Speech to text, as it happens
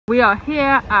We are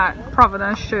here at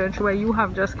Providence Church where you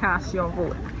have just cast your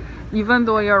vote. Even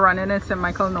though you're running in St.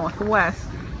 Michael Northwest,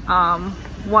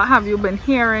 what have you been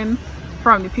hearing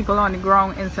from the people on the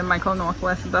ground in St. Michael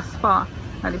Northwest thus far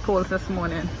at the polls this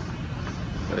morning?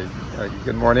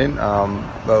 Good morning.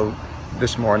 Well,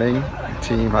 this morning the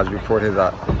team has reported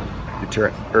that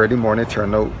the early morning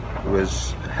turnout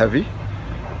was heavy.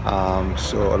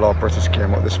 So a lot of persons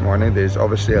came out this morning. There's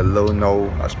obviously a low now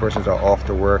as persons are off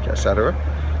to work, etc.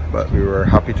 But we were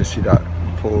happy to see that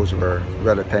polls were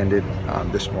well attended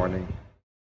this morning.